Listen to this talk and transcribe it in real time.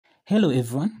Hello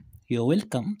everyone, you're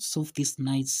welcome to solve this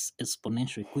nice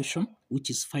exponential equation, which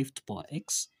is 5 to the power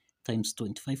x times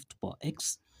 25 to the power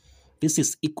x. This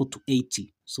is equal to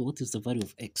 80. So what is the value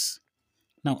of x?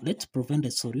 Now let's prevent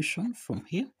a solution from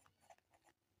here.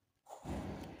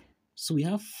 So we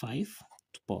have 5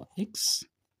 to the power x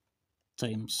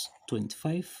times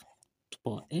 25 to the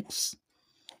power x.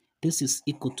 This is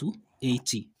equal to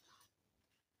 80.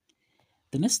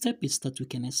 The next step is that we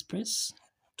can express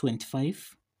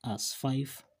 25 as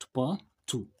 5 to the power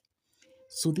 2.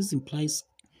 So this implies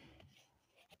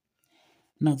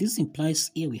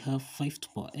here we have 5 to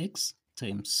the power x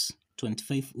times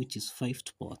 25, which is 5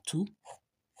 to the power 2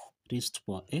 raised to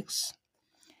the power x.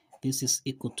 This is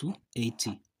equal to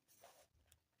 80.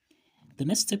 The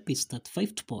next step is that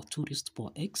 5 to the power 2 raised to the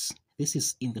power x, this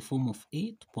is in the form of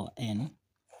a to the power n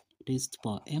raised to the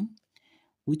power m,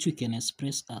 which we can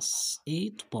express as a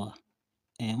to the power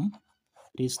m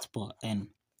raised to the power n.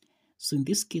 So in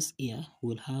this case here,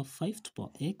 we'll have 5 to the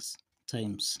power x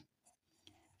times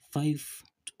 5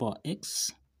 to the power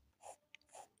x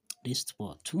raised to the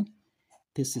power 2.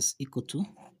 This is equal to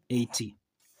 80.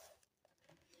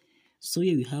 So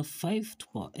here we have 5 to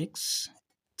the power x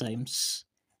times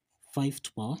 5 to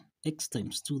the power x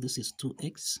times 2. This is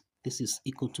 2x. This is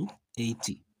equal to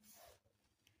 80.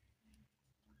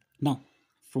 Now,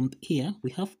 from here,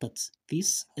 we have that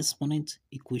this exponent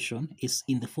equation is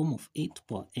in the form of a to the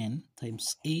power n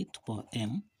times a to the power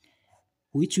m,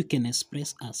 which we can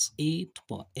express as a to the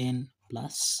power n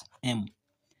plus m.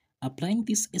 Applying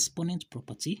this exponent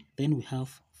property, then we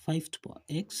have 5 to the power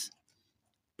x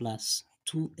plus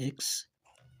 2x.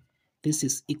 This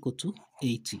is equal to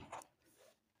 80.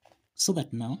 So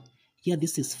that now, here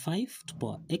this is 5 to the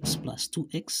power x plus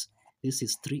 2x. This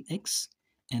is 3x,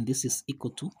 and this is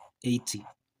equal to 80.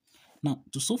 Now,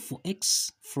 to solve for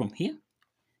x from here,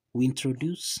 we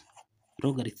introduce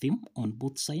logarithm on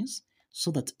both sides,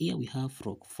 so that here we have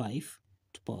log 5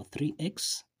 to the power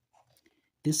 3x.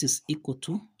 This is equal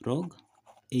to log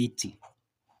 80.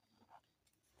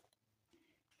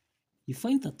 You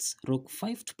find that log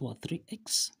 5 to the power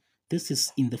 3x, this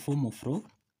is in the form of log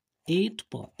a to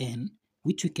the power n,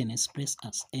 which we can express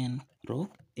as n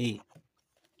log a.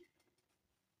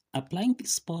 Applying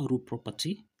this power rule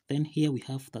property, then here we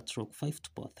have that log 5 to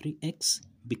the power 3x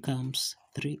becomes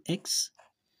 3x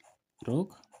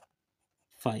log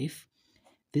 5.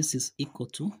 This is equal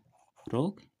to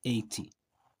log 80.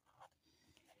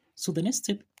 So the next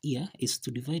step here is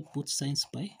to divide both sides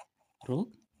by log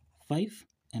 5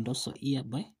 and also here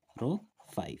by log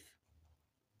 5.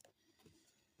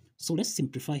 So let's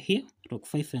simplify here. Log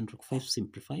 5 and log 5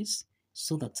 simplifies,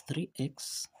 so that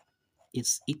 3x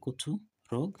is equal to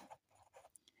log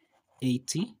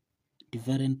 80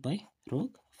 divided by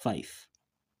log 5.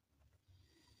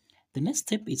 The next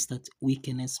step is that we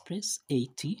can express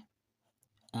 80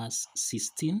 as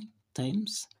 16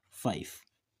 times 5.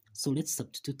 So let's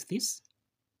substitute this.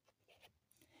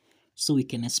 So we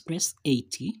can express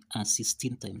 80 as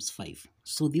 16 times 5.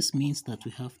 So this means that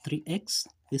we have 3x.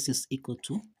 This is equal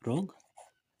to log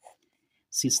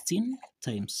 16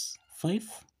 times 5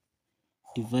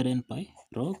 divided by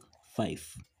log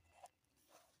 5.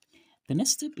 The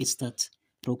next step is that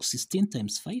log 16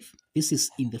 times 5, this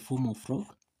is in the form of log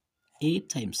a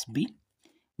times b,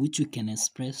 which we can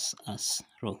express as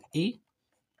log a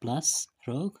plus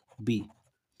log b.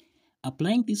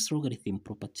 Applying this logarithm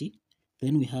property,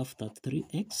 then we have that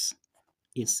 3x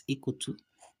is equal to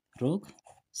log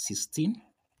 16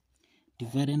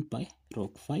 divided by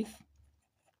log 5,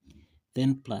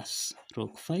 then plus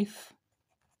log 5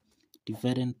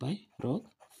 divided by log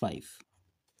 5.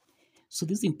 So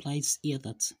this implies here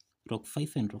that log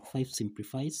 5 and log 5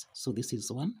 simplifies, so this is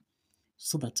 1.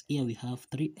 So that here we have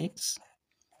 3x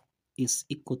is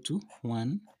equal to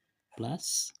 1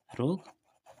 plus log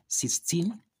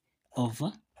 16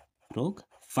 over log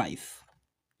 5.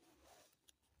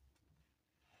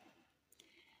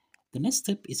 The next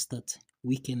step is that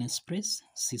we can express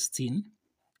 16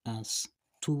 as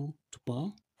 2 to the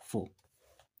power 4.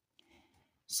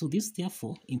 So this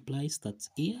therefore implies that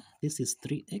here this is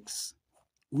 3x,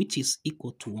 which is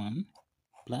equal to 1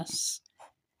 plus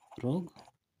log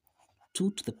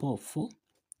 2 to the power 4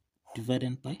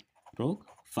 divided by log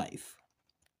 5.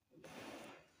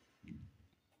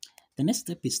 The next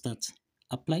step is that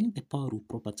applying the power rule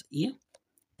property here,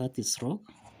 that is log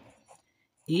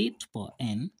a to the power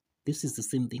n, this is the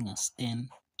same thing as n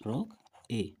log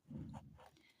a.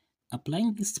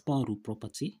 Applying this power rule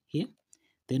property here,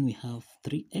 then we have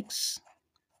 3x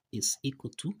is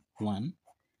equal to 1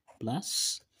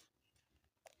 plus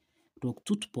log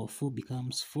 2 to the power 4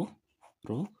 becomes 4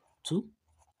 log 2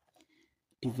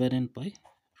 divided by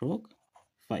log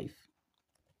 5.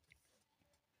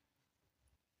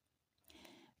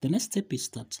 The next step is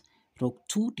that log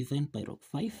 2 divided by log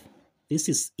 5. This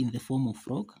is in the form of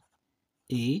log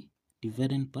A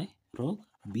divided by log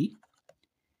B,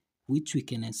 which we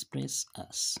can express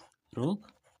as log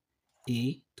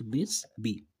A to base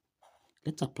B.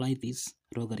 Let's apply this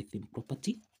logarithm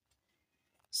property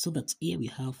so that here we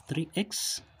have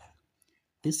 3x.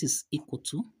 This is equal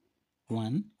to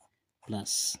 1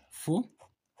 plus 4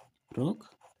 log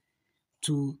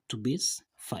 2 to base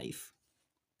 5.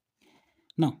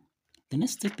 Now, the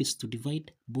next step is to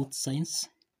divide both sides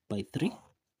by 3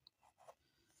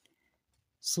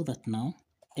 so that now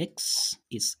x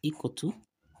is equal to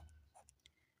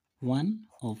 1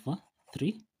 over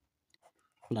 3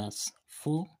 plus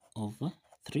 4 over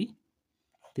 3.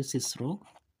 This is log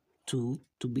 2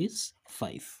 to base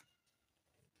 5.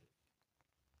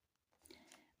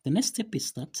 The next step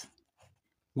is that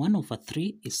 1 over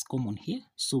 3 is common here,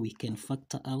 so we can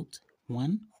factor out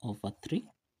 1 over 3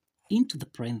 into the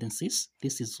parentheses.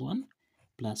 This is 1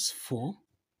 plus 4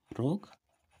 log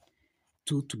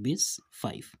 2 to base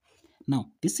 5.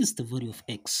 Now, this is the value of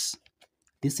x.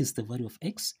 This is the value of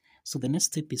x. So the next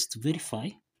step is to verify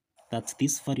that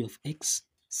this value of x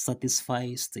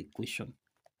satisfies the equation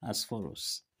as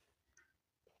follows.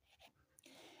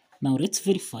 Now let's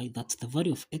verify that the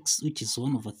value of x, which is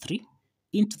 1 over 3,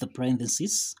 into the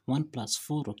parentheses 1 plus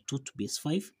 4 log 2 to base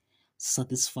 5,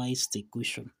 satisfies the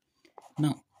equation.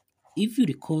 Now, if you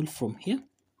recall from here,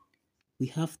 we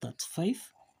have that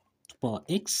 5 to power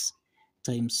x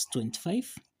times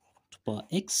 25 to power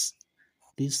x.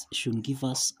 This should give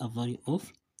us a value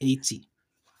of 80.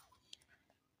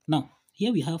 Now,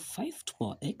 here we have 5 to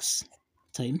power x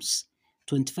times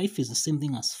 25 is the same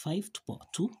thing as 5 to power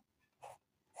 2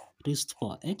 raised to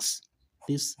power x.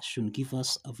 This should give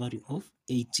us a value of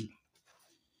 80.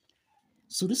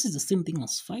 So this is the same thing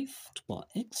as 5 to power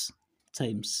x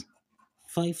times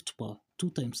 5 to power 2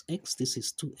 times x. This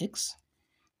is 2x.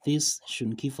 This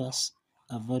should give us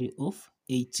a value of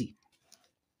 80.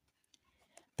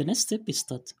 The next step is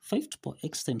that 5 to power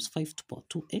x times 5 to power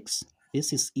 2x.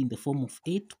 This is in the form of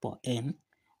a to power n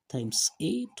times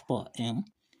a to power m,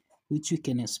 which we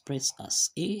can express as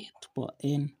a to power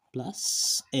n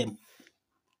plus m.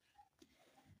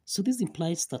 So this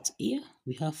implies that here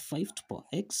we have 5 to power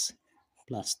x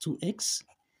plus 2x.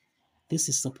 This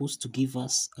is supposed to give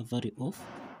us a value of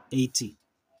 80.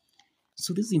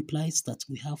 So this implies that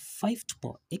we have 5 to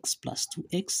power x plus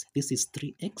 2x. This is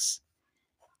 3x.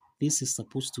 This is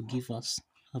supposed to give us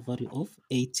a value of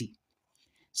 80.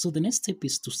 So the next step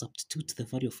is to substitute the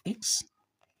value of x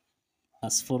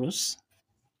as follows.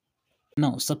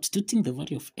 Now, substituting the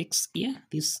value of x here,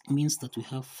 this means that we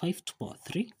have 5 to power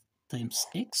 3 times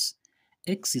x.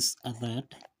 X is a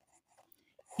third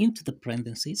into the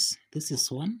parentheses. This is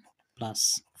 1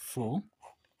 plus 4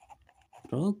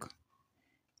 log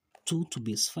 2 to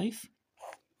base 5.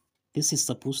 This is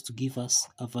supposed to give us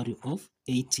a value of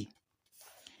 80.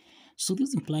 So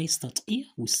this implies that here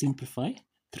we simplify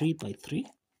 3 by 3,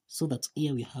 so that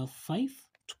here we have 5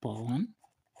 to power 1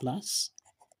 plus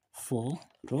 4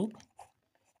 log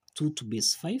 2 to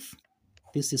base 5.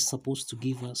 This is supposed to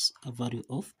give us a value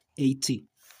of 80.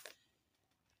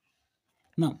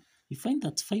 Now, we find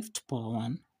that 5 to power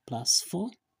 1 plus 4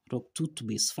 log 2 to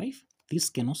base 5. This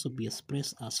can also be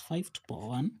expressed as 5 to power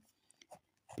 1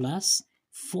 plus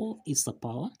 4 is the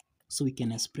power, so we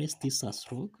can express this as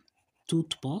log 2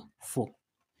 to power 4.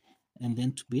 And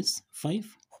then to base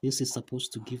 5, this is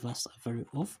supposed to give us a value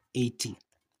of 80.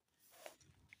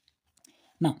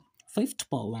 Now, 5 to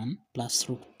power 1 plus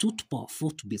log 2 to power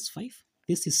 4 to base 5.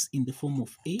 This is in the form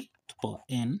of a to power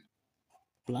n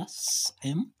plus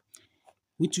m,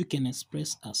 which we can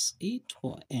express as a to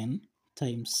power n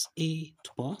times a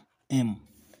to power m.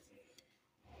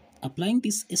 Applying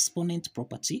this exponent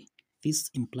property, this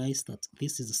implies that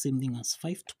this is the same thing as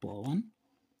 5 to power 1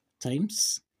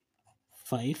 times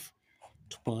 5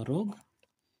 to power log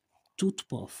 2 to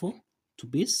power 4 to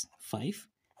base 5.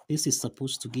 This is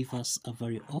supposed to give us a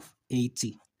value of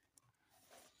 80.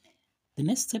 The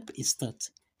next step is that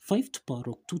 5 to power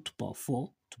log 2 to power 4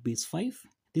 to base 5.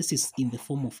 This is in the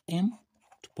form of m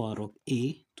to power log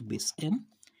a to base m,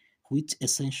 which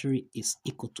essentially is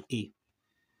equal to a.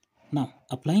 Now,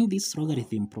 applying this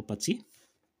logarithm property,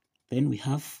 then we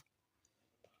have,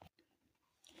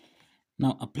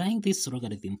 now applying this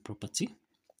logarithm property,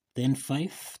 then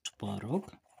 5 to power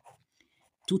log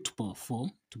 2 to power 4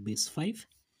 to base 5,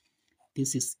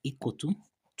 this is equal to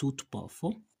 2 to power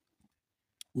 4,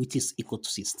 which is equal to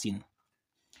 16.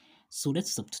 So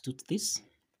let's substitute this.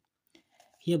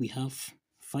 Here we have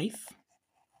 5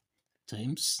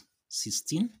 times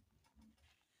 16.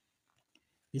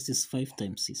 This is 5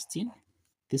 times 16.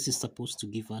 This is supposed to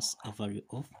give us a value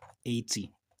of 80.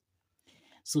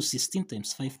 So 16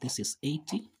 times 5, this is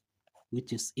 80,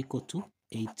 which is equal to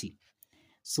 80.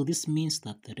 So this means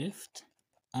that the left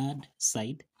hand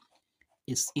side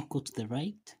is equal to the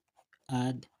right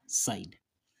hand side.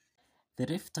 The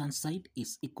left hand side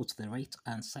is equal to the right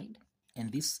hand side,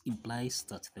 and this implies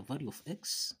that the value of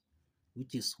x,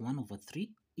 which is 1 over 3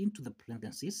 into the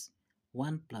parentheses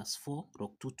 1 plus 4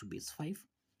 log 2 to base 5,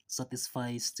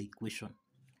 satisfies the equation.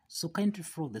 So kindly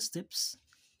follow the steps,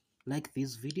 like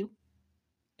this video,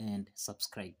 and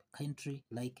subscribe. Kindly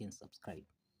like and subscribe.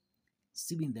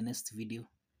 See you in the next video.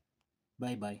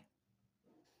 Bye bye.